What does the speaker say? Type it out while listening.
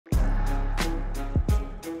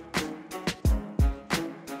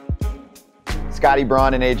Scotty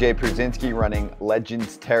Braun and AJ Pierzynski running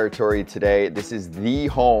Legends territory today. This is the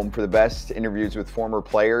home for the best interviews with former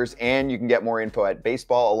players, and you can get more info at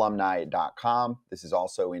baseballalumni.com. This is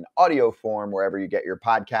also in audio form wherever you get your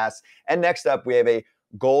podcasts. And next up, we have a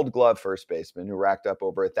Gold Glove first baseman who racked up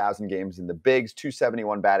over 1,000 games in the bigs,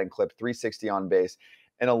 271 batting clip, 360 on base,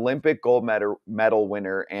 an Olympic gold medal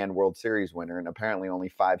winner and World Series winner, and apparently only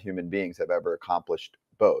 5 human beings have ever accomplished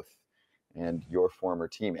both, and your former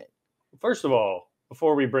teammate. First of all,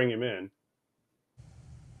 before we bring him in,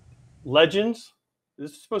 Legends?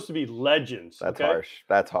 This is supposed to be Legends. That's okay? harsh.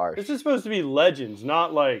 That's harsh. This is supposed to be Legends,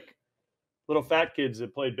 not like little fat kids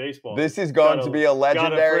that played baseball. This is going to be a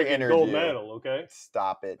legendary interview. Gold medal, okay?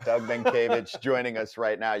 Stop it. Doug Mientkiewicz joining us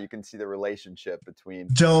right now. You can see the relationship between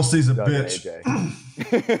jealousy's a Doug bitch. And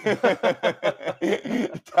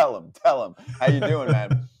AJ. Tell him. How you doing,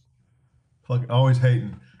 man? Fucking always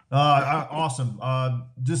hating. Awesome.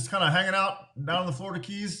 Just kind of hanging out down in the Florida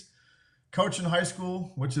Keys, coaching high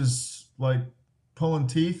school, which is like pulling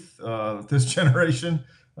teeth this generation.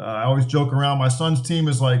 I always joke around. My son's team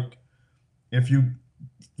is like, if you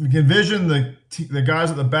can envision the guys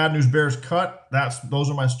that the Bad News Bears cut, those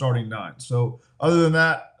are my starting 9. So other than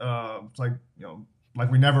that, it's like,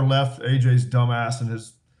 like we never left. AJ's dumbass and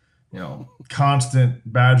his, constant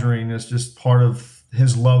badgering is just part of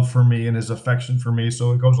his love for me and his affection for me.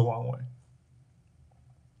 So it goes a long way.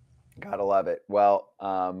 Gotta love it. Well,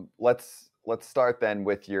 let's start then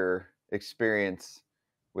with your experience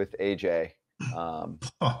with AJ.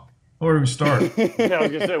 Where do we start? Yeah, I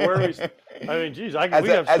was gonna say, where do we? I mean, geez, we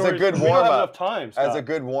have as a good warm up. As a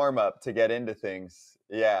good warm up to get into things.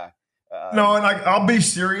 Yeah. No, and I'll be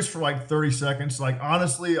serious for like 30 seconds. Like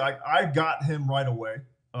honestly, I got him right away.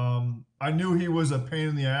 I knew he was a pain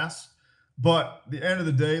in the ass, but at the end of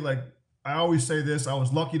the day, like I always say this, I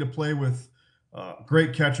was lucky to play with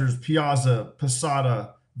great catchers: Piazza,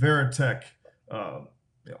 Posada, Veritek,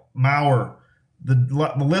 Mauer.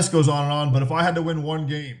 The list goes on and on. But if I had to win one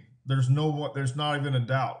game, there's not even a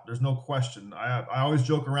doubt. There's no question. I always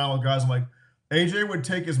joke around with guys. I'm like, AJ would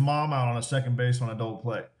take his mom out on a second base on a double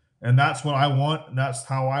play. And that's what I want. And that's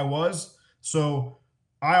how I was. So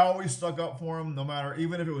I always stuck up for him, no matter,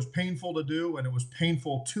 even if it was painful to do, and it was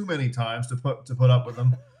painful too many times to put up with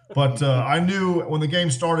him. But I knew when the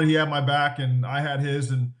game started, he had my back and I had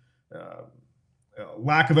his, and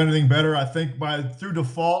lack of anything better. I think through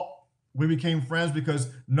default, we became friends because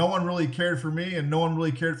no one really cared for me and no one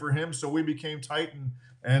really cared for him. So we became tight,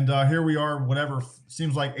 and here we are, whatever,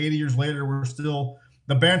 seems like 80 years later, we're still,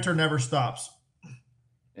 the banter never stops.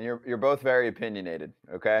 And you're both very opinionated,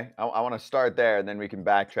 okay? I want to start there, and then we can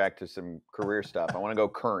backtrack to some career stuff. I want to go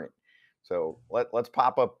current. So let's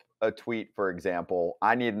pop up a tweet, for example.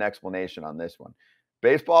 I need an explanation on this one.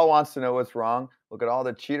 Baseball wants to know what's wrong. Look at all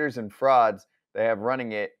the cheaters and frauds they have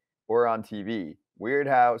running it or on TV. Weird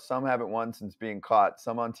how some haven't won since being caught.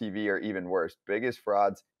 Some on TV are even worse. Biggest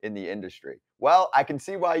frauds in the industry. Well, I can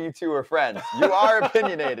see why you two are friends. You are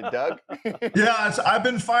opinionated, Doug. Yeah, I've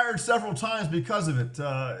been fired several times because of it.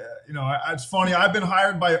 It's funny. I've been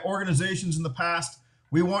hired by organizations in the past.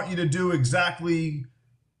 We want you to do exactly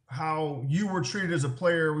how you were treated as a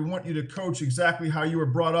player. We want you to coach exactly how you were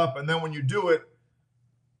brought up. And then when you do it,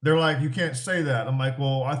 they're like, you can't say that. I'm like,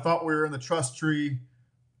 well, I thought we were in the trust tree.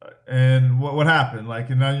 And what happened?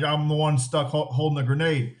 And I'm the one stuck holding the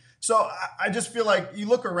grenade. So I just feel like you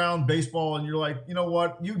look around baseball and you're like, you know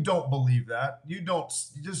what? You don't believe that. You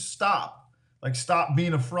just stop. Stop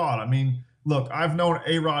being a fraud. I mean, look, I've known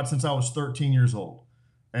A-Rod since I was 13 years old.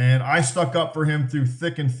 And I stuck up for him through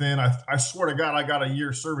thick and thin. I swear to God, I got a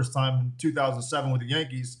year service time in 2007 with the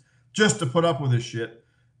Yankees just to put up with this shit.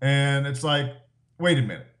 And it's like, wait a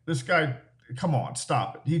minute. This guy, come on,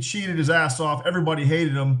 stop it. He cheated his ass off. Everybody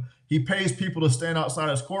hated him. He pays people to stand outside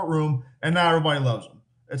his courtroom, and now everybody loves him.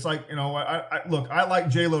 It's like, look, I like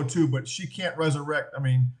J-Lo too, but she can't resurrect. I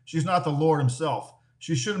mean, she's not the Lord himself.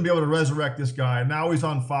 She shouldn't be able to resurrect this guy. And now he's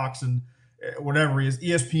on Fox and whatever he is,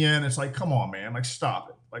 ESPN. It's like, come on, man.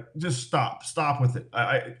 Stop it. Just stop with it.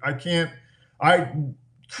 I can't, I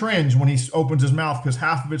cringe when he opens his mouth because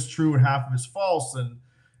half of it's true and half of it's false. And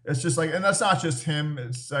it's just like, and that's not just him.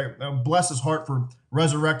 It's like, bless his heart for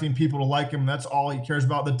resurrecting people to like him. That's all he cares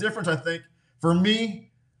about. The difference, I think, for me,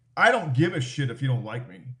 I don't give a shit if you don't like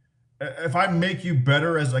me. If I make you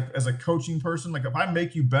better as a coaching person, if I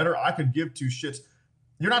make you better, I could give two shits.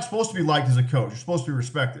 You're not supposed to be liked as a coach. You're supposed to be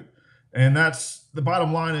respected. And that's the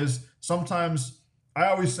bottom line. Is sometimes I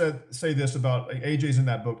always say this about AJ's in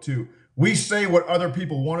that book too. We say what other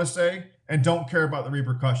people want to say and don't care about the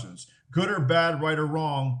repercussions, good or bad, right or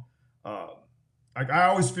wrong. I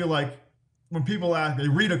always feel like when people ask, they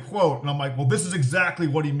read a quote, and I'm like, well, this is exactly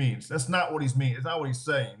what he means. That's not what he's meaning. It's not what he's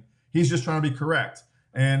saying. He's just trying to be correct.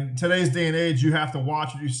 And today's day and age, you have to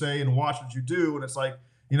watch what you say and watch what you do. And it's like,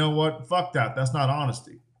 you know what? Fuck that. That's not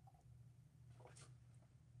honesty.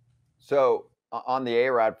 So on the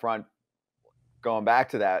A-Rod front, going back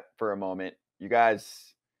to that for a moment, you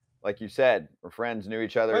guys, like you said, were friends, knew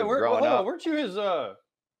each other growing up. Weren't you his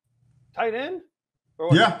tight end?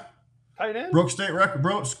 Yeah. Tight end? Broke state record,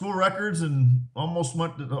 broke school records, and almost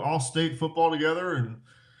went to all-state football together. And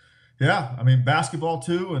yeah, I mean, basketball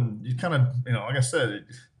too. And you kind of, like I said,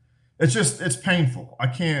 it's painful. I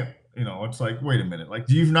can't, it's like, wait a minute. Like,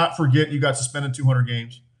 do you not forget you got suspended 200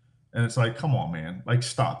 games? And it's like, come on, man. Like,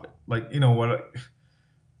 stop it. Like, you know what?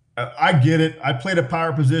 I get it. I played a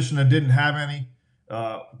power position and didn't have any.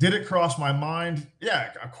 Did it cross my mind?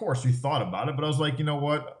 Yeah, of course you thought about it. But I was like, you know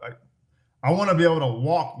what? I want to be able to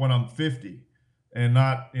walk when I'm 50 and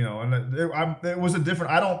not, and it was a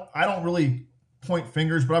different, I don't really point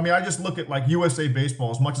fingers, but I mean, I just look at like USA Baseball,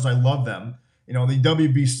 as much as I love them, the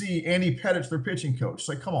WBC, Andy Pettit's their pitching coach. It's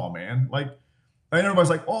like, come on, man. Like, and everybody's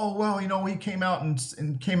like, oh, well, he came out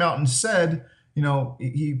and said,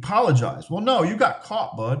 he apologized. Well, no, you got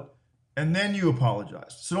caught, bud. And then you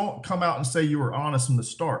apologized. So don't come out and say you were honest from the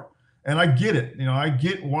start. And I get it. I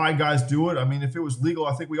get why guys do it. I mean, if it was legal,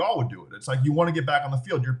 I think we all would do it. It's like, you want to get back on the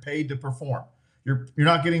field. You're paid to perform. You're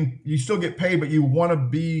not getting, you still get paid, but you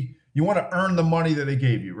want to earn the money that they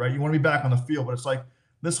gave you, right? You want to be back on the field. But it's like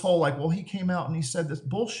this whole like, well, he came out and he said this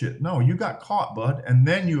bullshit. No, you got caught, bud. And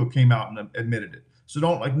then you came out and admitted it. So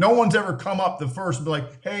don't, like, no one's ever come up the first and be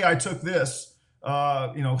like, hey, I took this,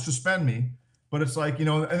 suspend me. But it's like, and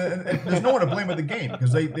there's no one to blame at the game,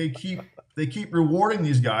 because they keep rewarding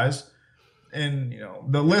these guys, and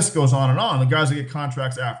the list goes on and on. The guys that get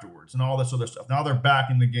contracts afterwards and all this other stuff. Now they're back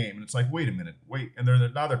in the game, and it's like, wait a minute,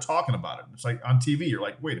 and now they're talking about it. It's like on TV, you're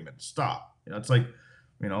like, wait a minute, stop. It's like,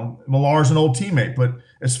 Millar's an old teammate, but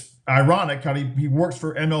it's ironic how he works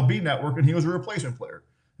for MLB Network and he was a replacement player.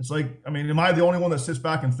 It's like, I mean, am I the only one that sits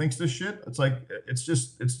back and thinks this shit? It's like,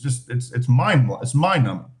 it's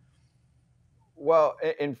mind-numbing. Well,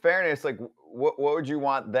 in fairness, like, what would you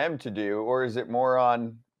want them to do? Or is it more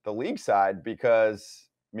on the league side? Because,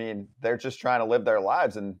 I mean, they're just trying to live their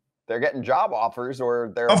lives and they're getting job offers,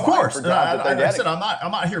 or they're of course. For jobs that they're getting. I said,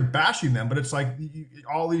 I'm not here bashing them, but it's like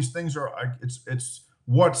all these things are,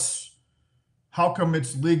 how come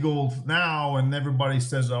it's legal now and everybody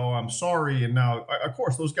says, oh, I'm sorry. And now, of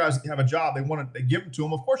course, those guys have a job. They give it to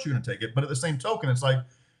them. Of course you're going to take it. But at the same token, it's like,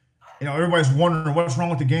 everybody's wondering what's wrong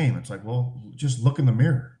with the game. It's like, well, just look in the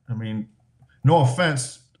mirror. I mean, no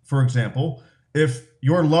offense, for example, if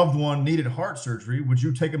your loved one needed heart surgery, would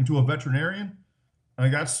you take them to a veterinarian?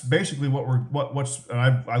 Like, that's basically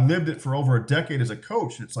I lived it for over a decade as a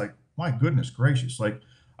coach. It's like, my goodness gracious. Like,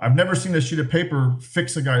 I've never seen a sheet of paper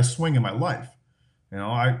fix a guy's swing in my life.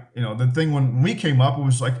 The thing when we came up, it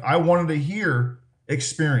was like, I wanted to hear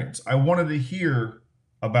experience. I wanted to hear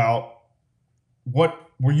about what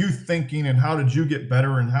were you thinking and how did you get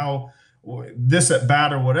better and how this at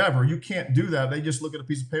bat or whatever. You can't do that. They just look at a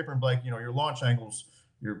piece of paper and be like, your launch angles,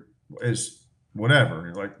 is whatever.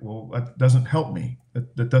 You're like, well, that doesn't help me.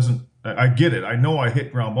 That doesn't, I get it. I know I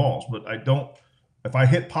hit ground balls, but I don't, if I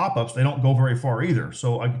hit pop-ups, they don't go very far either.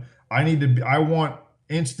 So I want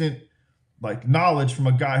instant, like, knowledge from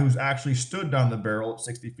a guy who's actually stood down the barrel at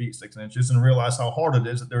 60 feet, 6 inches and realize how hard it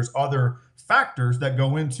is, that there's other factors that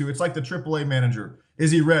go into, it's like the AAA manager.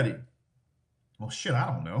 Is he ready? Well, shit, I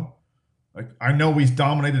don't know. Like, I know he's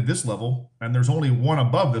dominated this level and there's only one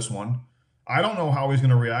above this one. I don't know how he's going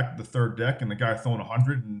to react to the third deck and the guy throwing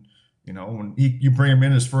 100 and, when you bring him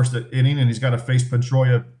in his first inning and he's got to face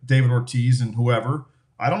Pedroia, David Ortiz and whoever.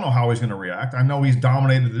 I don't know how he's going to react. I know he's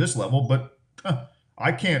dominated at this level, but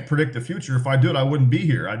I can't predict the future. If I did, I wouldn't be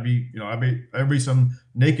here. I'd be some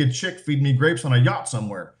naked chick feeding me grapes on a yacht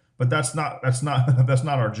somewhere. But that's not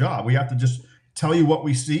our job. We have to just tell you what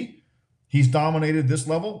we see. He's dominated this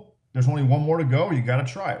level. There's only one more to go. You got to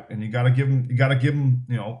try it, and you got to give them,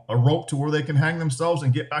 a rope to where they can hang themselves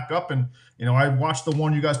and get back up. And I watched the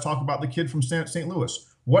one you guys talk about, the kid from St. Louis.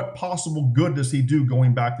 What possible good does he do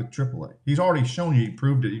going back to AAA? He's already shown you he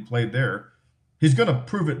proved it. He played there. He's going to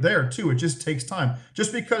prove it there too. It just takes time.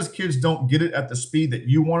 Just because kids don't get it at the speed that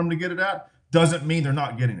you want them to get it at doesn't mean they're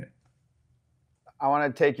not getting it. I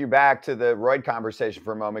want to take you back to the roid conversation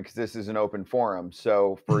for a moment, because this is an open forum.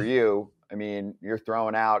 So for you, I mean, you're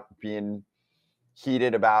throwing out being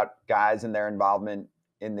heated about guys and their involvement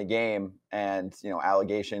in the game and,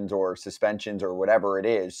 allegations or suspensions or whatever it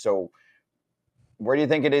is. So where do you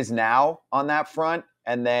think it is now on that front?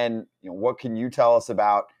 And then, what can you tell us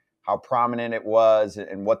about how prominent it was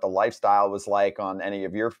and what the lifestyle was like on any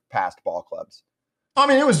of your past ball clubs? I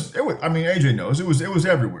mean, it was, I mean, AJ knows it was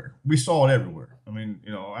everywhere. We saw it everywhere. I mean,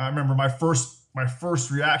 you know, I remember my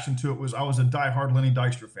first reaction to it was I was a diehard Lenny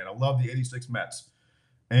Dykstra fan. I loved the '86 Mets.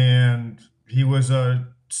 And he was a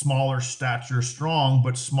smaller stature, strong,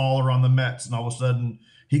 but smaller on the Mets. And all of a sudden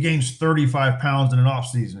he gains 35 pounds in an off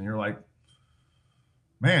season. And you're like,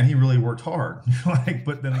 man, he really worked hard. Like,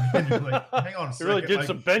 but then again, you're like, hang on a second. He really did like,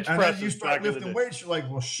 some bench and presses. then you start lifting weights. You're like,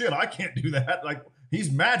 well, shit, I can't do that. Like, he's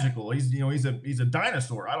magical. He's, you know, he's a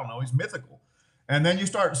dinosaur. I don't know. He's mythical. And then you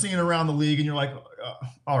start seeing around the league and you're like,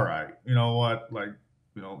 all right, you know what? Like,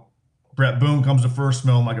 you know, Brett Boone comes to first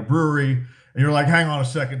smelling like a brewery. And you're like, hang on a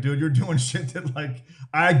second, dude. You're doing shit that, like,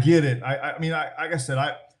 I get it. I mean, like I said,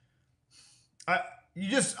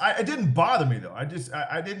 it didn't bother me though.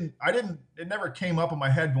 It never came up in my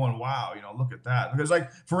head going, wow, you know, look at that. Because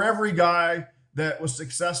like for every guy that was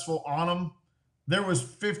successful on him, there was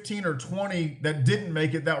 15 or 20 that didn't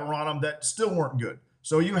make it that were on him that still weren't good.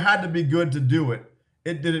 So you had to be good to do it.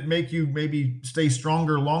 Did it make you maybe stay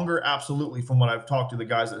stronger longer? Absolutely, from what I've talked to the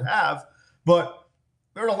guys that have. But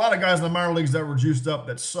there were a lot of guys in the minor leagues that were juiced up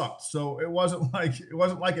that sucked. So it wasn't like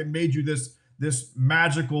it made you this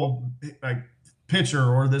magical like pitcher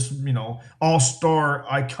or this, you know, all-star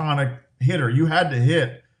iconic hitter. You had to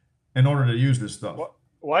hit in order to use this stuff.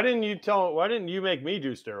 Why didn't you make me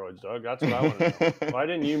do steroids, Doug? That's what I want to know. Why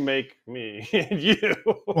didn't you make me and you?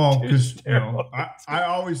 Well, because you know, I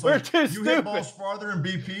always like you hit balls farther in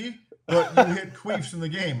BP, but you hit queefs in the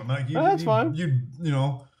game. I'm like, that's fine.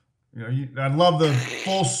 I love the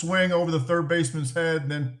full swing over the third baseman's head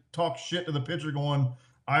and then talk shit to the pitcher going,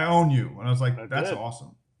 I own you. And I was like, that's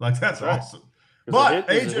awesome. Like, that's awesome. But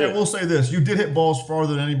AJ, I will say this. You did hit balls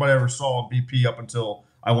farther than anybody ever saw in BP up until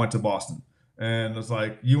I went to Boston. And it's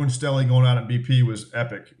like you and Stelly going out at BP was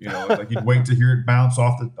epic. You know, like you'd wait to hear it bounce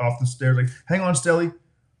off the stairs. Like, hang on, Stelly.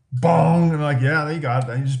 Bong. And I'm like, yeah, they got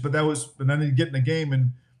it. But then he'd get in the game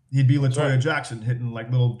and he'd be Latoya Jackson hitting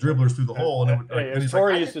like little dribblers through the hole. And, as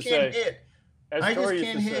Torre used to say, I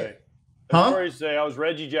was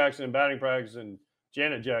Reggie Jackson in batting practice and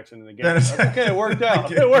Janet Jackson in the game. Okay, it worked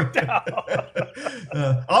out. It worked out.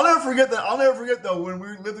 I'll never forget that. I'll never forget though when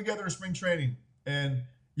we lived together in spring training and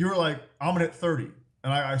you were like, I'm gonna hit 30,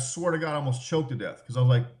 and I swear to God, I almost choked to death because I was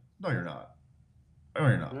like, no, you're not. No,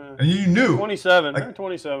 you're not. And you knew 27. Like,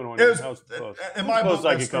 27. When I was close. In my book,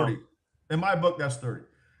 that's 30. In my book, that's 30.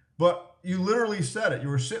 But you literally said it. You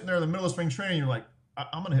were sitting there in the middle of spring training. You're like,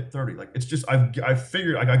 I'm gonna hit 30. Like it's just I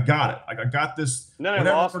figured like I got it. Like I got this. And then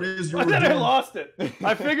I lost it. I lost it.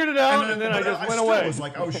 I figured it out, and then I just went away.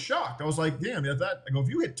 I was shocked. I was like, damn, I go, if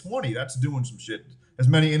you hit 20, that's doing some shit. As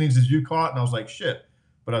many innings as you caught, and I was like, shit.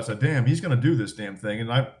 But I said, damn, he's gonna do this damn thing.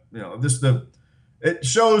 And it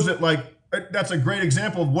shows that like that's a great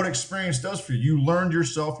example of what experience does for you. You learned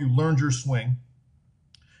yourself. You learned your swing.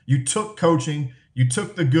 You took coaching. You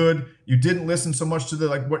took the good. You didn't listen so much to the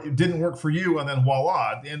like what didn't work for you, and then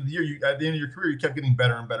voila! At the end of the year, at the end of your career, you kept getting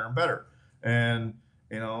better and better and better. And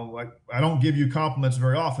you know, like I don't give you compliments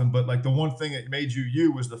very often, but like the one thing that made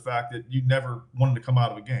you was the fact that you never wanted to come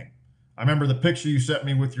out of a game. I remember the picture you sent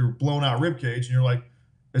me with your blown out rib cage, and you're like,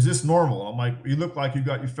 "Is this normal?" And I'm like, "You look like you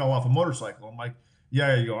fell off a motorcycle." I'm like,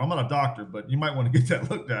 "Yeah, you go. I'm not a doctor, but you might want to get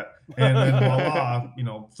that looked at." And then voila! You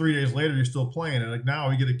know, 3 days later, you're still playing. And like now,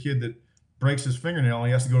 we get a kid that breaks his fingernail and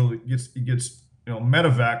he has to go to he gets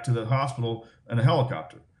medevac to the hospital in a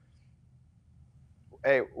helicopter.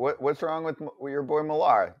 Hey, what's wrong with your boy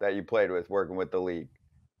Millar that you played with working with the league?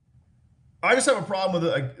 I just have a problem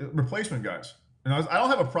with replacement guys. And I don't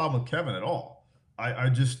have a problem with Kevin at all.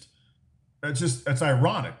 It's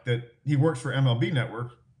ironic that he works for MLB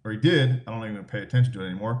Network, or he did. I don't even pay attention to it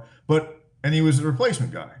anymore. And he was a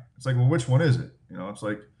replacement guy. It's like, well, which one is it? You know, it's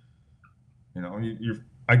like, you know,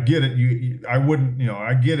 I get it. I wouldn't,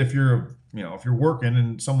 I get if you're working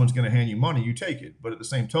and someone's going to hand you money, you take it. But at the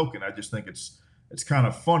same token, I just think it's kind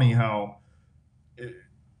of funny how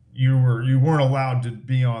you weren't allowed to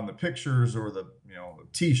be on the pictures or the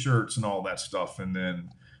T-shirts and all that stuff. And then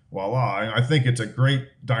voila, I think it's a great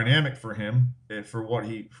dynamic for him and for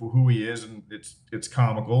who he is, and it's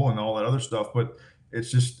comical and all that other stuff. But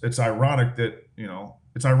it's ironic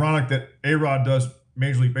that A-Rod does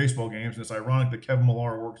Major League Baseball games, and it's ironic that Kevin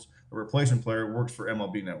Millar a replacement player, works for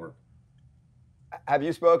MLB Network. Have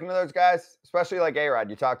you spoken to those guys, especially like A-Rod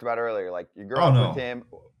you talked about earlier? Like you grew up with him.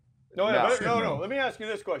 No. Let me ask you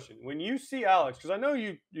this question: when you see Alex, because I know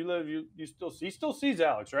you still sees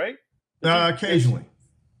Alex, right? Occasionally.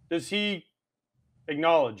 Does he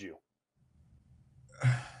acknowledge you?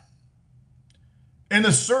 In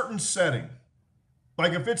a certain setting.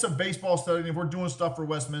 Like if it's a baseball study, if we're doing stuff for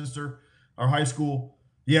Westminster, our high school,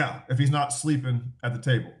 yeah, if he's not sleeping at the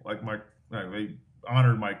table, like they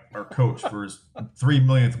honored our coach for his 3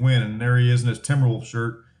 millionth win, and there he is in his Timberwolves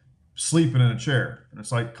shirt, sleeping in a chair, and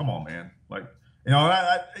it's like, come on, man, like, you know,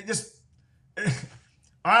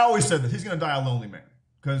 I always said that he's gonna die a lonely man,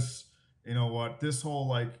 because you know what, this whole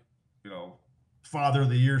like, you know, Father of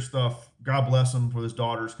the Year stuff, God bless him for his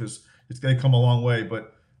daughters, because it's gonna come a long way,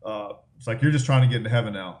 but it's like you're just trying to get into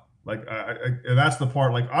heaven now. Like and that's the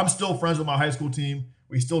part. Like I'm still friends with my high school team.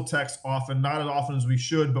 We still text often, not as often as we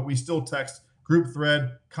should, but we still text, group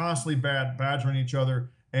thread, constantly badgering each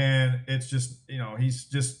other. And it's just, you know, he's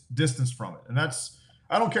just distanced from it. And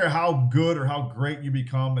I don't care how good or how great you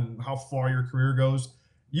become and how far your career goes.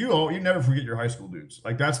 You never forget your high school dudes.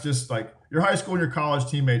 Like that's just like your high school and your college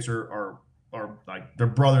teammates are like they're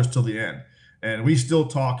brothers till the end. And we still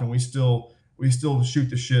talk and we still shoot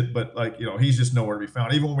the shit, but like, you know, he's just nowhere to be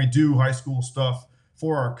found. Even when we do high school stuff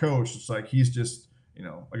for our coach, it's like he's just, you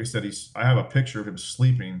know, like I said, I have a picture of him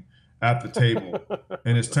sleeping at the table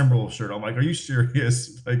in his Timberwolves shirt. I'm like, are you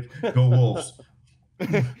serious? Like, go Wolves.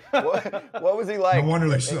 What was he like? No wonder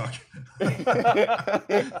they suck.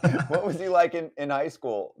 What was he like in high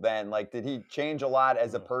school then? Like, did he change a lot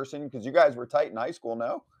as a person? Because you guys were tight in high school,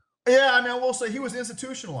 no? Yeah, I mean, I will say he was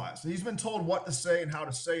institutionalized. He's been told what to say and how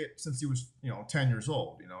to say it since he was, you know, 10 years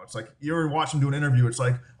old. You know, it's like you ever watch him do an interview. It's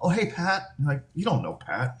like, oh, hey, Pat. Like, you don't know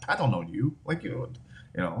Pat. Pat don't know you. Like, you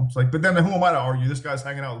know, it's like, but then who am I to argue? This guy's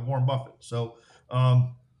hanging out with Warren Buffett. So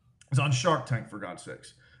he's on Shark Tank, for God's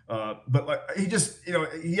sakes. But like he just, you know,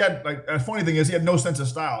 he had like a funny thing is he had no sense of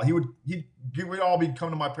style. We'd all be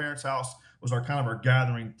coming to my parents' house, was our kind of our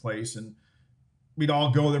gathering place, and we'd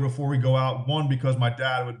all go there before we go out. One, because my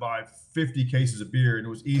dad would buy 50 cases of beer and it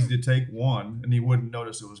was easy to take one and he wouldn't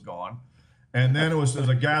notice it was gone. And then it was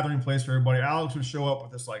a gathering place for everybody. Alex would show up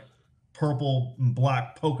with this like purple and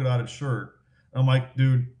black polka dotted shirt. I'm like,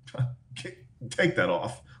 dude, take that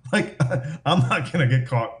off. Like, I'm not going to get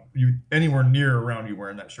caught anywhere near around you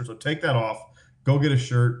wearing that shirt. So take that off, go get a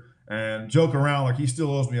shirt and joke around. Like he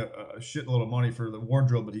still owes me a shitload of money for the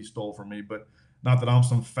wardrobe that he stole from me. But not that I'm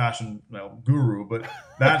some fashion guru, but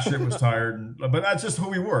that shit was tired. But that's just who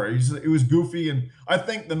we were. It was goofy. And I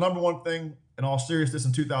think the number one thing in all seriousness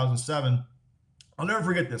in 2007, I'll never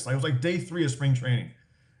forget this. Like, it was like day 3 of spring training.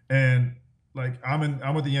 And like,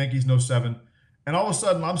 I'm with the Yankees in 07. And all of a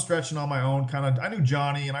sudden I'm stretching on my own I knew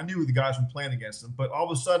Johnny and I knew the guys from playing against him. But all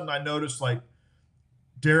of a sudden I noticed like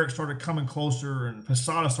Derek started coming closer and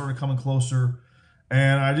Posada started coming closer.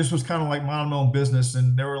 And I just was kind of like minding my own business.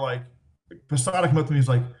 And they were like, Posada came up to me. He's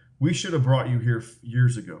like, "We should have brought you here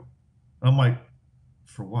years ago." And I'm like,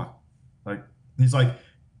 "For what?" Like, he's like,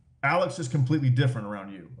 "Alex is completely different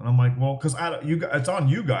around you." And I'm like, "Well, because it's on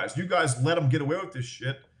you guys. You guys let him get away with this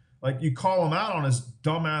shit. Like, you call him out on his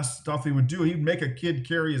dumbass stuff he would do. He'd make a kid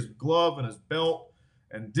carry his glove and his belt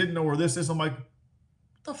and didn't know where this is." I'm like,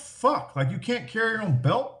 "What the fuck? Like, you can't carry your own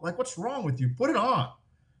belt? Like, what's wrong with you? Put it on."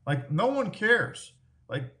 Like, no one cares.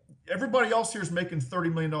 Like, everybody else here is making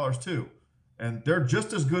 $30 million too. And they're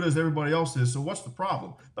just as good as everybody else is. So what's the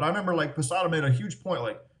problem? But I remember like Posada made a huge point,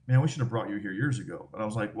 like, "Man, we should have brought you here years ago." And I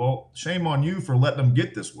was like, "Well, shame on you for letting them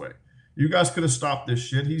get this way. You guys could have stopped this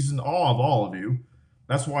shit. He's in awe of all of you.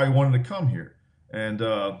 That's why he wanted to come here." And,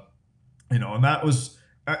 you know, and that was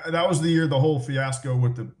the year, the whole fiasco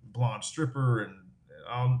with the blonde stripper. And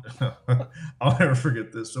I'll never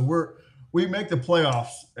forget this. So we make the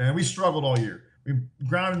playoffs and we struggled all year. We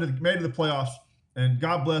made it to the playoffs. And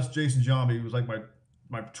God bless Jason Jambi. He was like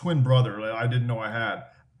my twin brother. Like I didn't know I had.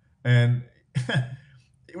 And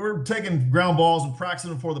we're taking ground balls and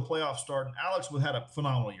practicing before the playoffs start. And Alex had a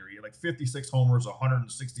phenomenal year. He had like 56 homers,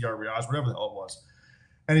 160 RBIs, whatever the hell it was.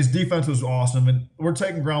 And his defense was awesome. And we're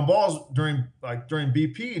taking ground balls during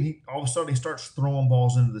BP. And all of a sudden he starts throwing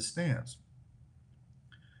balls into the stands.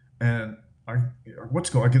 And what's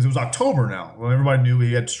going on? Because it was October now. Well, everybody knew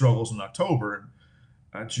he had struggles in October.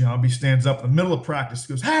 And Jambi stands up in the middle of practice,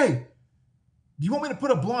 goes, "Hey, do you want me to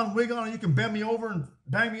put a blonde wig on and you can bend me over and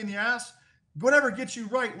bang me in the ass? Whatever gets you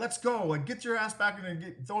right, let's go. Like, get your ass back in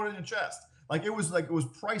and throw it in your chest." Like, it was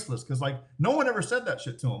priceless because like no one ever said that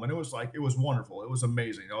shit to him. And it was wonderful. It was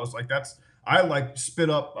amazing. I was like, I like spit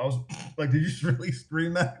up. I was like, did you really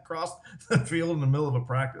scream that across the field in the middle of a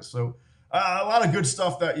practice? So a lot of good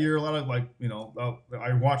stuff that year. A lot of like, you know,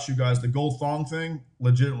 I watched you guys, the gold thong thing,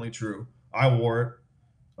 legitimately true. I wore it.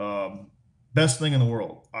 Best thing in the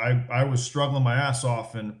world. I was struggling my ass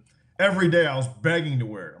off and every day I was begging to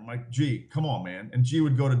wear it. I'm like, "G, come on, man." And G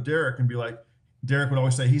would go to Derek and be like, Derek would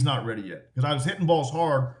always say, "He's not ready yet." Because I was hitting balls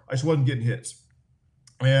hard. I just wasn't getting hits.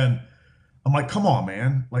 And I'm like, come on,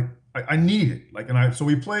 man. Like, I need it. Like, so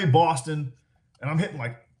we play Boston, and I'm hitting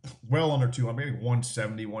like well under 200, maybe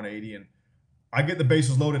 170, 180. And I get the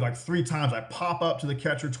bases loaded like 3 times. I pop up to the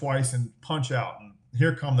catcher twice and punch out. And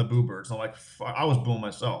here come the Boo Birds. I'm like, I was booing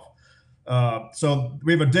myself. So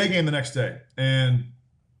we have a day game the next day. And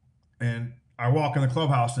I walk in the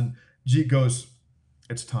clubhouse, and Jeet goes,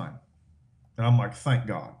 it's time. And I'm like, thank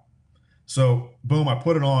God. So, boom, I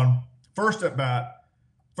put it on. First at bat,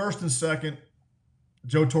 first and second,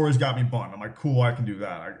 Joe Torre's got me bunting. I'm like, cool, I can do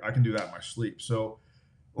that. I can do that in my sleep. So,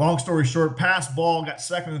 long story short, pass ball, got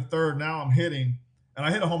second and third. Now I'm hitting, and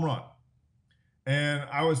I hit a home run. And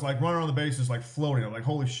I was like running on the bases, like floating. I'm like,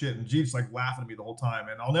 holy shit. And Jeet's like laughing at me the whole time.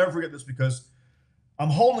 And I'll never forget this because I'm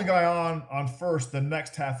holding the guy on first the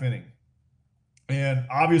next half inning. And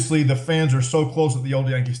obviously the fans are so close at the old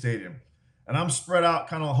Yankee Stadium. And I'm spread out,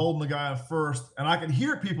 kind of holding the guy on first. And I can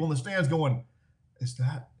hear people in the stands going,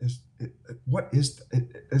 what is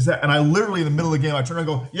that? And I literally in the middle of the game, I turn and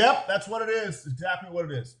go, yep, that's what it is. Exactly what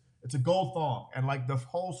it is. It's a gold thong. And like the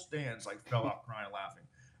whole stands like fell out crying, laughing.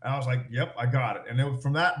 And I was like, yep, I got it. And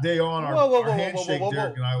from that day on, our handshake,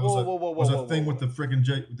 Derek and I, was a thing with the freaking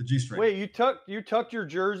G-string. Wait, you tucked your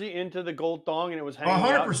jersey into the gold thong and it was hanging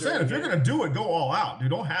 100%. If you're going to do it, go all out, dude.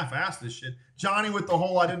 Don't half-ass this shit. Johnny with the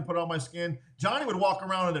hole I didn't put on my skin. Johnny would walk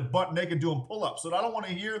around in it butt naked doing pull-ups. So I don't want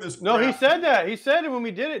to hear this crap. No, he said that. He said it when we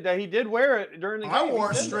did it, that he did wear it during the game. I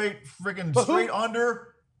wore it straight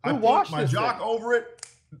under. Who I put my jock over it.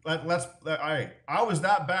 I was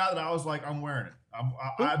that bad that I was like, I'm wearing it.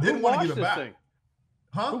 I didn't want to give it back.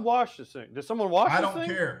 Who washed this thing? Did someone wash this thing?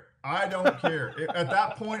 I don't care. At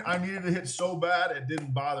that point, I needed to hit so bad it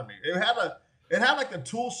didn't bother me. It had like the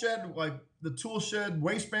tool shed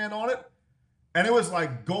waistband on it, and it was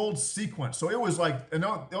like gold sequence. So it was like, and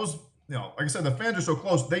those, like I said, the fans are so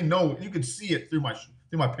close, they know, you could see it through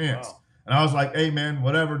my pants. Wow. And I was like, hey man,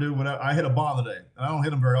 whatever, dude, whatever. I hit a bomb today, and I don't hit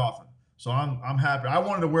them very often, so I'm happy. I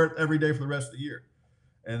wanted to wear it every day for the rest of the year.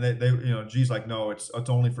 And they G's like, no, it's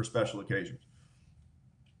only for special occasions.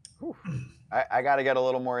 I got to get a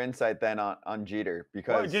little more insight then on Jeter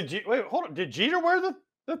because wait, hold on. Did Jeter wear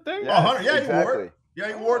the thing? Yeah, exactly. He wore it. Yeah,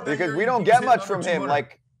 he wore it. Because we don't get much from him.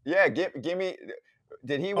 Like, yeah, give me.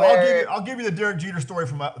 Did he wear? I'll give you the Derek Jeter story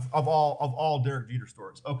of all Derek Jeter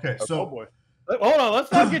stories. Okay, so. Oh boy. Hold on,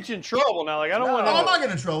 let's not get you in trouble now. Like I don't want. I'm not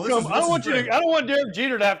getting in trouble. I don't want Derek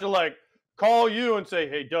Jeter to have to like call you and say,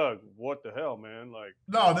 "Hey, Doug, what the hell, man?" Like,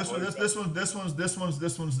 no, this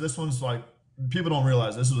one's like, people don't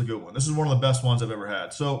realize this is a good one. This is one of the best ones I've ever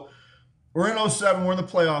had. So we're in 07, we're in the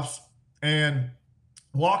playoffs, and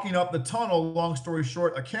walking up the tunnel, long story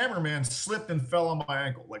short, a cameraman slipped and fell on my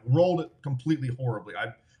ankle, like rolled it completely horribly.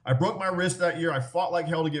 I broke my wrist that year. I fought like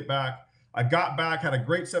hell to get back. I got back, had a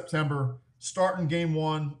great September, starting game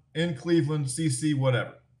 1 in Cleveland, CC,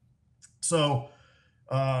 whatever. So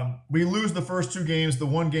we lose the first 2 games. The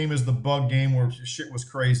one game is the bug game where shit was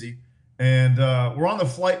crazy. And we're on the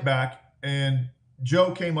flight back, and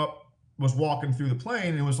Joe came up, was walking through the plane,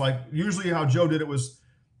 and it was like, usually how Joe did it was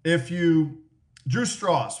if you drew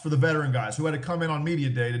straws for the veteran guys who had to come in on media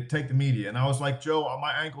day to take the media. And I was like, Joe,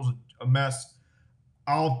 my ankle's a mess.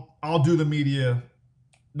 I'll do the media,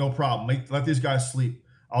 no problem. Let these guys sleep.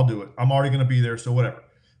 I'll do it. I'm already going to be there, so whatever.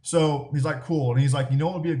 So he's like, cool. And he's like, you know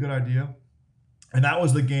what would be a good idea? And that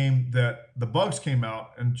was the game that the bugs came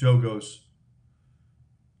out, and Joe goes,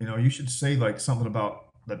 you should say like something about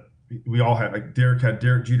that we all had, like Derek had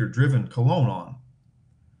Derek Jeter Driven cologne on.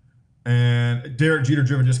 And Derek Jeter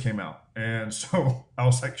Driven just came out. And so I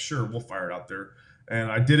was like, sure, we'll fire it out there.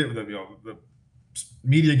 And I did it with the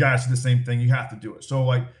media guys did the same thing. You have to do it. So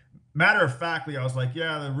like, matter of factly, I was like,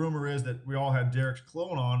 yeah, the rumor is that we all had Derek's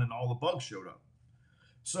cologne on and all the bugs showed up.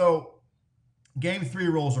 So game 3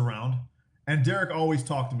 rolls around, and Derek always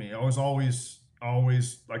talked to me. I was always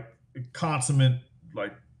like consummate,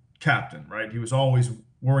 like captain, right? He was always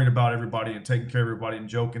worried about everybody and taking care of everybody and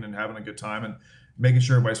joking and having a good time and making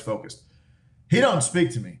sure everybody's focused. He don't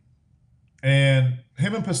speak to me. And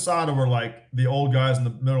him and Posada were like the old guys in the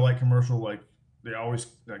Miller Lite commercial, like they always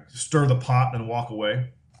like stir the pot and then walk away.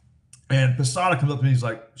 And Posada comes up to me, he's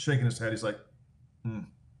like shaking his head. He's like,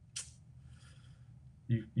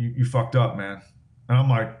 you fucked up, man. And I'm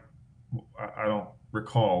like, I don't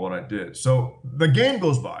recall what I did. So the game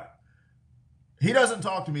goes by. He doesn't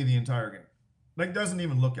talk to me the entire game. Like, doesn't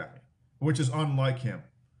even look at me, which is unlike him.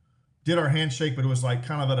 Did our handshake, but it was like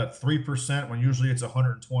kind of at a 3% when usually it's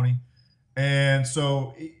 120. And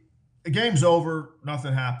so the game's over,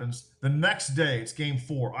 nothing happens. The next day, it's game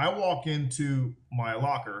 4. I walk into my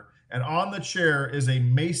locker, and on the chair is a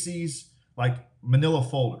Macy's like manila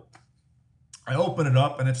folder. I open it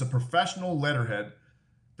up, and it's a professional letterhead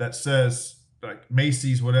that says, like,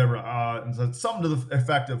 Macy's, whatever, and something to the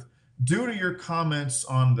effect of, due to your comments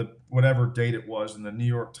on the whatever date it was in the New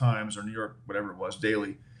York Times or New York, whatever it was,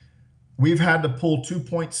 Daily, we've had to pull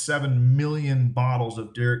 2.7 million bottles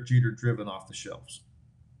of Derek Jeter Driven off the shelves.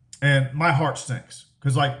 And my heart sinks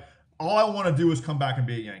because, like, all I want to do is come back and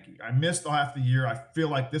be a Yankee. I missed half the year. I feel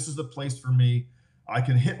like this is the place for me. I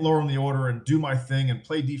can hit lower in the order and do my thing and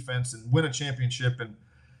play defense and win a championship.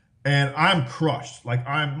 And I'm crushed. Like,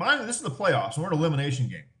 this is the playoffs, and we're in an elimination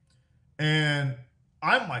game. And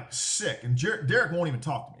I'm like sick. And Derek won't even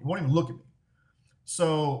talk to me. He won't even look at me.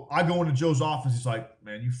 So I go into Joe's office. He's like,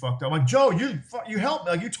 man, you fucked up. I'm like, Joe, you helped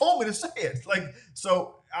me. Like, you told me to say it. Like,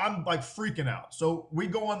 so I'm like freaking out. So we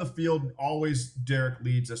go on the field, and always Derek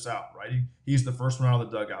leads us out, right? He's the first one out of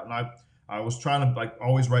the dugout. And I was trying to, like,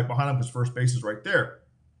 always right behind him because first base is right there.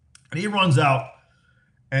 And he runs out,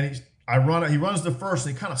 and he runs the first,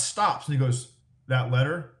 and he kind of stops, and he goes, that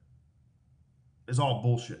letter is all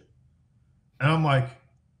bullshit. And I'm like,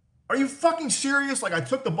 are you fucking serious? Like, I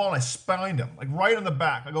took the ball and I spined him, like, right in the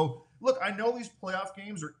back. I go, look, I know these playoff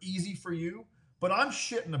games are easy for you, but I'm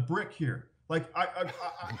shitting a brick here. Like,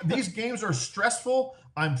 these games are stressful.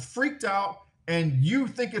 I'm freaked out, and you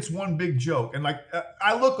think it's one big joke. And, like,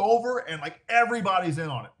 I look over, and, like, everybody's in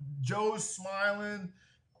on it. Joe's smiling.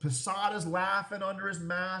 Posada's laughing under his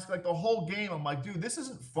mask. Like, the whole game, I'm like, dude, this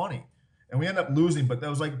isn't funny. And we end up losing, but that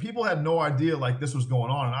was like, people had no idea, like, this was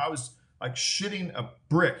going on. And I was, like, shitting a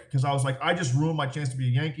brick because I was like, I just ruined my chance to be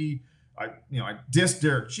a Yankee. I dissed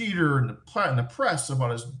Derek Jeter in the press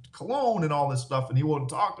about his cologne and all this stuff, and he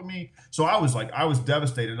wouldn't talk to me. So I was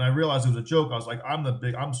devastated, and I realized it was a joke. I was like,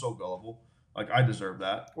 I'm so gullible. Like, I deserve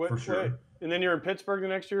that for sure. Wait. And then you're in Pittsburgh the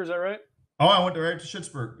next year, is that right? Oh, I went right to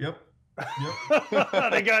Schittsburg. Yep.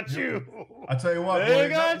 They got you. I tell you what, they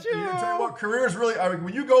got you. I tell you what, careers really. I mean,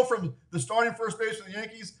 when you go from the starting first base for the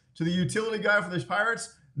Yankees to the utility guy for the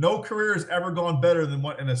Pirates, no career has ever gone better than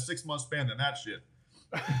what in a 6-month span than that shit.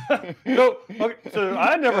 So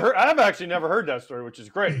I've actually never heard that story, which is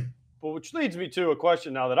great. But which leads me to a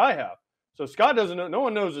question now that I have. So Scott doesn't know. No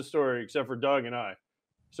one knows the story except for Doug and I.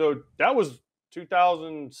 So that was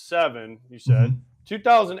 2007. You said. Mm-hmm.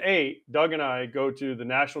 2008, Doug and I go to the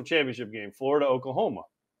national championship game, Florida, Oklahoma.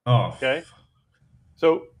 Oh, okay.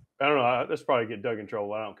 So I don't know. That's probably get Doug in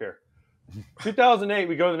trouble. I don't care. 2008,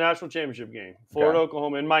 we go to the national championship game, Florida, okay.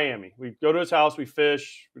 Oklahoma, in Miami. We go to his house, we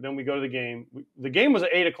fish, then we go to the game. The game was at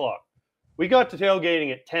 8 o'clock. We got to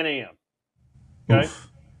tailgating at 10 a.m. Okay. Oof.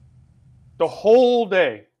 The whole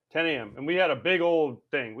day, 10 a.m. And we had a big old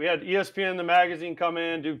thing. We had ESPN, the magazine, come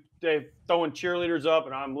in, they throwing cheerleaders up,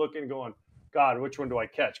 and I'm looking, going, God, which one do I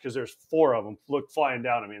catch? Because there's 4 of them flying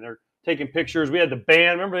down at me, and they're taking pictures. We had the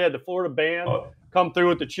band. Remember, they had the Florida band come through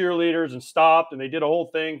with the cheerleaders and stopped, and they did a whole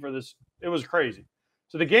thing for this. It was crazy.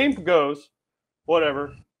 So the game goes,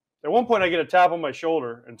 whatever. At one point, I get a tap on my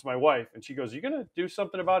shoulder, and it's my wife, and she goes, "You going to do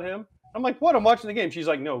something about him?" I'm like, "What? I'm watching the game." She's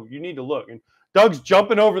like, "No, you need to look." And Doug's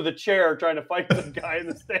jumping over the chair trying to fight the guy in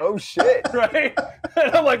the stand. Oh, shit. Right?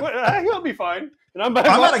 And I'm like, he'll be fine. And I'm at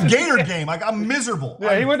a Gator game. Like, I'm miserable.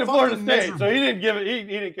 Yeah, he went to Florida State, so he didn't give it. He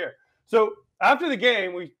didn't care. So after the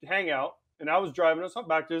game, we hang out, and I was driving us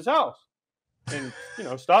back to his house, and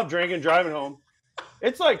stop drinking, driving home.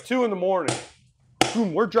 It's like 2 a.m.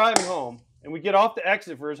 Boom, we're driving home, and we get off the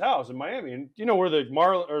exit for his house in Miami, and you know where the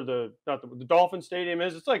the Dolphin Stadium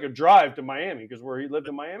is. It's like a drive to Miami because where he lived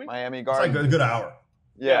in Miami. Miami Gardens. It's like a good hour.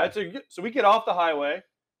 Yeah, so we get off the highway.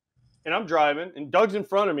 And I'm driving, and Doug's in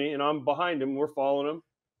front of me, and I'm behind him. We're following him.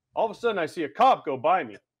 All of a sudden, I see a cop go by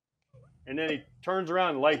me. And then he turns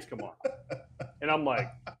around, and lights come on. And I'm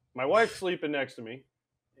like, my wife's sleeping next to me.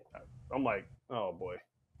 I'm like, oh, boy.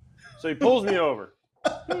 So he pulls me over.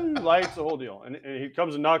 Lights, the whole deal. And he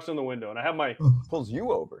comes and knocks on the window. And I have my... Pulls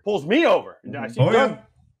you over. Pulls me over. And I see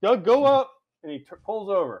Doug go up, and he pulls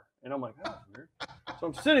over. And I'm like, oh, weird. So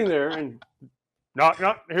I'm sitting there, and knock.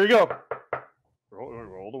 Here you go.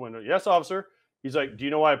 Roll the window. Yes, officer. He's like, do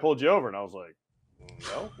you know why I pulled you over? And I was like,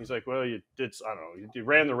 no. He's like, well, you did. I don't know. You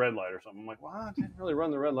ran the red light or something. I'm like, well, I didn't really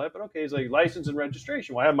run the red light, but okay. He's like, license and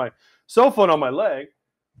registration. Well, I have my cell phone on my leg.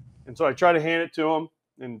 And so I try to hand it to him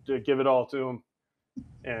and to give it all to him.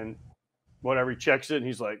 And whatever, he checks it, and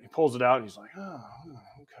he pulls it out, and he's like, oh,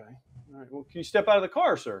 okay. All right. Well, can you step out of the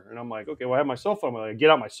car, sir? And I'm like, okay, well, I have my cell phone. I get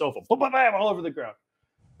out my cell phone. Bam, bam, all over the ground.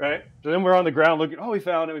 Right? So then we're on the ground looking. Oh, we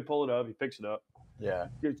found it. We pull it up. He picks it up. Yeah.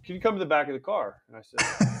 Can you come to the back of the car? And I said,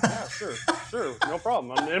 yeah, sure, no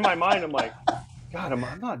problem. In my mind, I'm like, God, I'm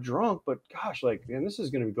not drunk, but gosh, like, man, this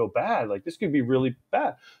is going to go bad. Like, this could be really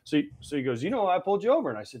bad. So he goes, I pulled you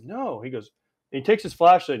over. And I said, no. He goes, he takes his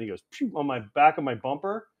flashlight and he goes on my back of my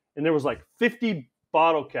bumper, and there was like 50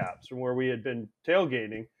 bottle caps from where we had been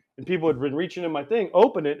tailgating, and people had been reaching in my thing,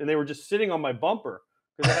 open it, and they were just sitting on my bumper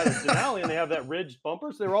because I had a Denali and they have that ridged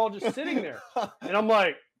bumper, so they were all just sitting there. And I'm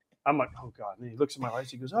like, oh God. And he looks at my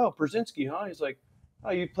lights. He goes, oh, Pierzynski, huh? He's like,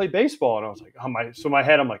 oh, you play baseball? And I was like, so in my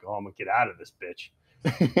head, I'm like, oh, I'm gonna get out of this bitch.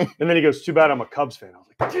 And then he goes, too bad I'm a Cubs fan. I was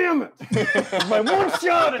like, damn it. This is my one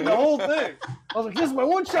shot at the whole thing. I was like, this is my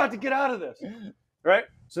one shot to get out of this. Right?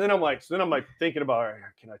 So then I'm like thinking about, all right,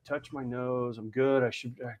 can I touch my nose? I'm good. I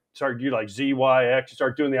start do like Z, Y, X,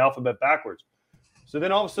 start doing the alphabet backwards. So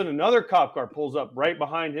then all of a sudden another cop car pulls up right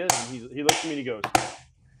behind his, and he looks at me and he goes,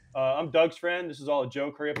 I'm Doug's friend. This is all a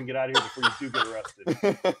joke. Hurry up and get out of here before you do get arrested.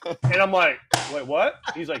 And I'm like, wait, what?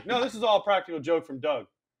 He's like, no, this is all a practical joke from Doug.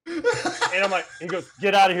 And I'm like, he goes,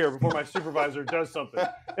 get out of here before my supervisor does something.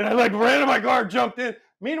 And I like ran to my car, jumped in.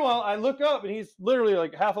 Meanwhile, I look up and he's literally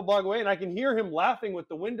like half a block away, and I can hear him laughing with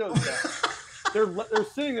the windows down. They're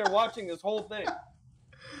sitting there watching this whole thing.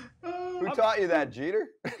 Who taught you that, Jeter?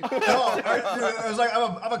 I was like,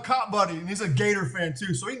 I'm a cop buddy, and he's a Gator fan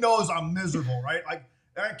too, so he knows I'm miserable, right? Like,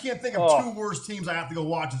 I can't think of two worse teams I have to go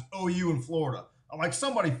watch is OU and Florida. I'm like,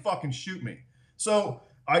 somebody fucking shoot me. So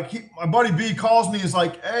my buddy B calls me. He's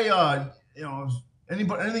like, hey,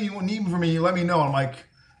 anything you need from me, let me know. I'm like,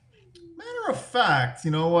 matter of fact,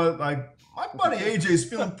 you know what? Like, my buddy AJ is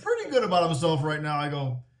feeling pretty good about himself right now. I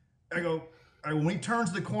go, when he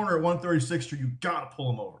turns the corner at 136th Street, you gotta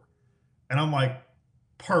pull him over. And I'm like,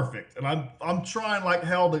 perfect. And I'm trying like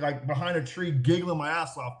hell to like behind a tree, giggling my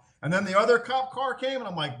ass off. And then the other cop car came, and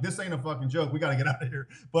I'm like, this ain't a fucking joke. We got to get out of here.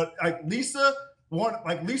 But like Lisa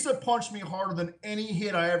punched me harder than any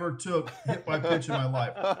hit I ever took, hit by pitch in my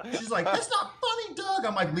life. She's like, that's not funny, Doug.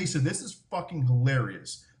 I'm like, Lisa, this is fucking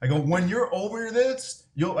hilarious. I go, when you're over this,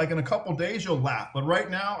 you'll like in a couple days, you'll laugh. But right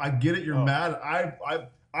now, I get it. You're mad.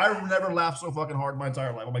 I've never laughed so fucking hard in my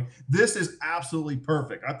entire life. I'm like, this is absolutely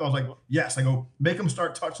perfect. I was like, yes. I go, make him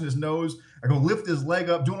start touching his nose. I go, lift his leg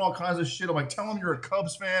up, doing all kinds of shit. I'm like, tell him you're a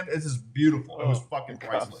Cubs fan. This is beautiful. It was fucking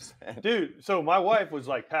priceless. Dude, so my wife was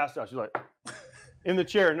like passed out. She's like in the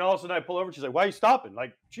chair. And all of a sudden I pull over. She's like, why are you stopping?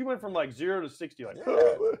 Like, she went from like 0 to 60. Like,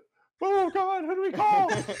 oh God, who do we call?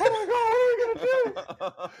 Oh my God, what are we gonna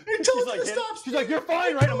do? She's like, she's like, you're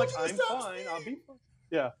fine, right? I'm like, I'm fine. I'll be fine.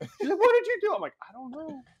 Yeah. She's like, what did you do? I'm like, I don't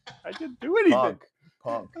know. I didn't do anything.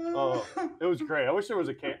 Punk. Oh, it was great. I wish there was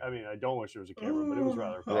a camera. I mean, I don't wish there was a camera, but it was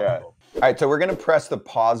rather powerful. Yeah. All right, so we're going to press the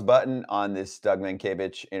pause button on this Doug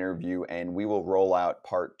Mientkiewicz interview, and we will roll out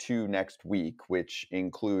part 2 next week, which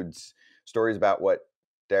includes stories about what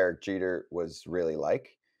Derek Jeter was really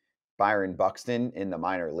like, Byron Buxton in the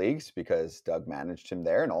minor leagues, because Doug managed him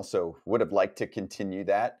there and also would have liked to continue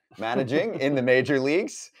that managing in the major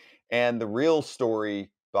leagues, and the real story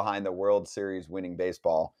behind the World Series winning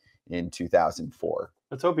baseball in 2004.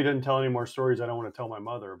 Let's hope he didn't tell any more stories I don't want to tell my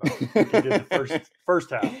mother about. He did the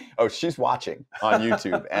first half. Oh, she's watching on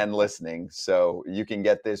YouTube and listening. So you can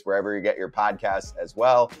get this wherever you get your podcasts as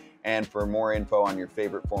well. And for more info on your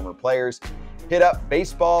favorite former players, hit up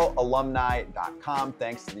baseballalumni.com.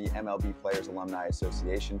 Thanks to the MLB Players Alumni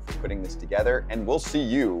Association for putting this together. And we'll see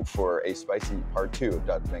you for a spicy part 2 of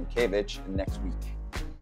Doug Mientkiewicz next week.